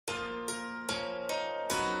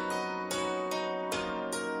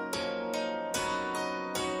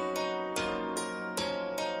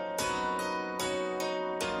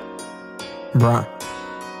Brien.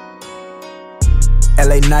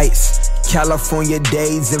 LA nights, California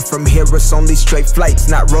days, and from here it's only straight flights,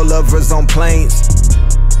 not rollovers on planes.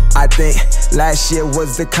 I think last year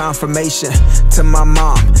was the confirmation to my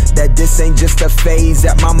mom that this ain't just a phase,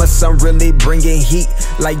 that mama's son really bringing heat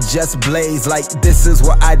like just blaze. Like this is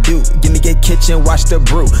what I do, give me a kitchen, watch the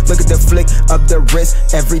brew, look at the flick of the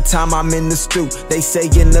wrist every time I'm in the stew. They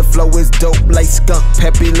saying the flow is dope like Skunk,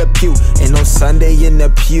 Pepe Le Pew. And on Sunday in the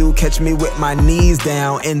pew, catch me with my knees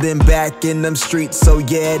down and then back in them streets. So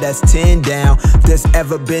yeah, that's 10 down. There's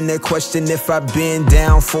ever been a question if I've been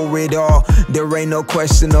down for it all? There ain't no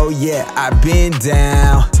question, oh yeah, I've been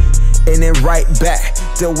down. And then right back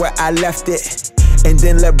to where I left it. And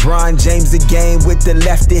then LeBron James the game with the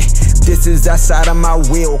lefty. This is outside of my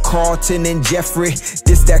wheel, Carlton and Jeffrey.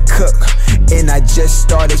 This that cook, and I just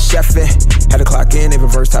started chefing. Had to clock in, every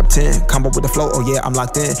verse top 10. Combo with the flow, oh yeah, I'm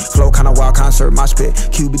locked in. Flow kinda wild, concert, mosh pit.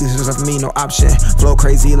 QB, this is for me, no option. Flow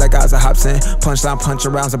crazy like Gaza Hobson. Punchline, punch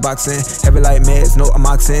arounds of boxing. Heavy like meds, no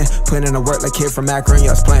amoxin. Putting in the work like kid from Akron,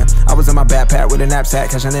 yes, playing. I was in my backpack with a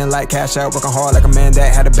knapsack, cashing in like cash out, working hard like a man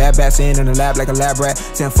that had a bad bass in the lab like a lab rat.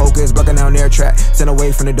 Send focus, bucking down air track. Send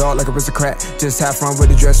away from the dog like a aristocrat. Just have fun with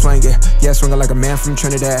the dress swinging. Yeah, swinging like a man from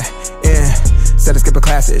Trinidad. Yeah, said to skip a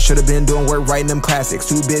classic. Should've been doing work writing them classics.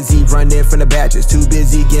 Too busy running from the badges. Too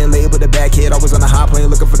busy getting laid with a back hit. Always on the high plane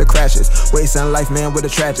looking for the crashes. Wasting life, man, with a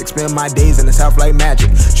tragic. Spend my days in the south like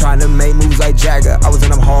magic. Trying to make moves like Jagger. I was in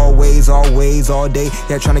them hallways, always, all day.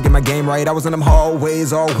 Yeah, trying to get my game right. I was in them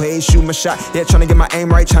hallways, always. Shoot my shot. Yeah, trying to get my aim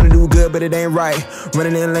right. Trying to do good, but it ain't right.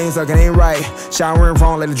 Running in lanes like it ain't right. Showering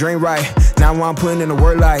wrong, let it drain right. Now I'm putting in the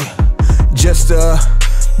word like just a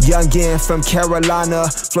youngin' from Carolina.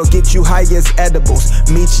 Flow get you high as edibles.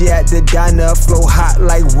 Meet you at the diner. Flow hot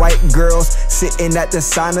like white girls sitting at the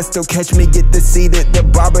sauna. Still catch me get the seat at the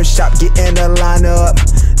barber shop, getting a lineup.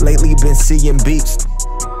 Lately been seeing beats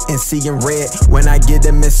and seeing red. When I get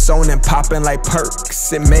them it's sewn and popping like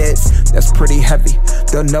perks and meds. That's pretty heavy.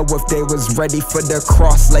 Don't know if they was ready for the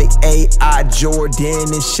cross like AI,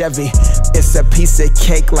 Jordan and Chevy. It's a piece of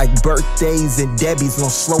cake like birthdays and Debbie's. No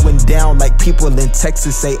slowing down like people in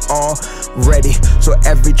Texas say already. So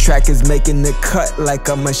every track is making the cut like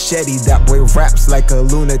a machete. That boy raps like a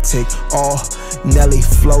lunatic. All Nelly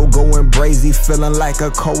flow going brazy, feeling like a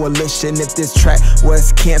coalition. If this track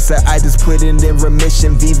was cancer, I just put it in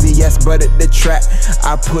remission. VVS buttered the track,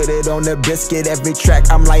 I put it on the biscuit. Every track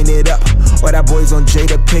I'm lighting it up. Or that boy's on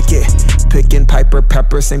Jada Pickett. Picking Piper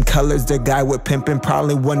Pepper, same colors the guy with pimpin'.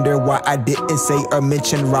 Probably wonder why I didn't say or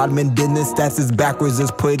mention Rodman. Didn't that's is backwards,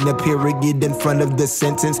 is putting a period in front of the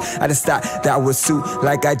sentence. I just thought that was suit,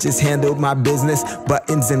 like I just handled my business.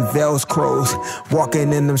 Buttons and Velcros,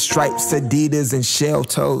 walking in them stripes, Adidas and shell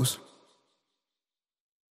toes.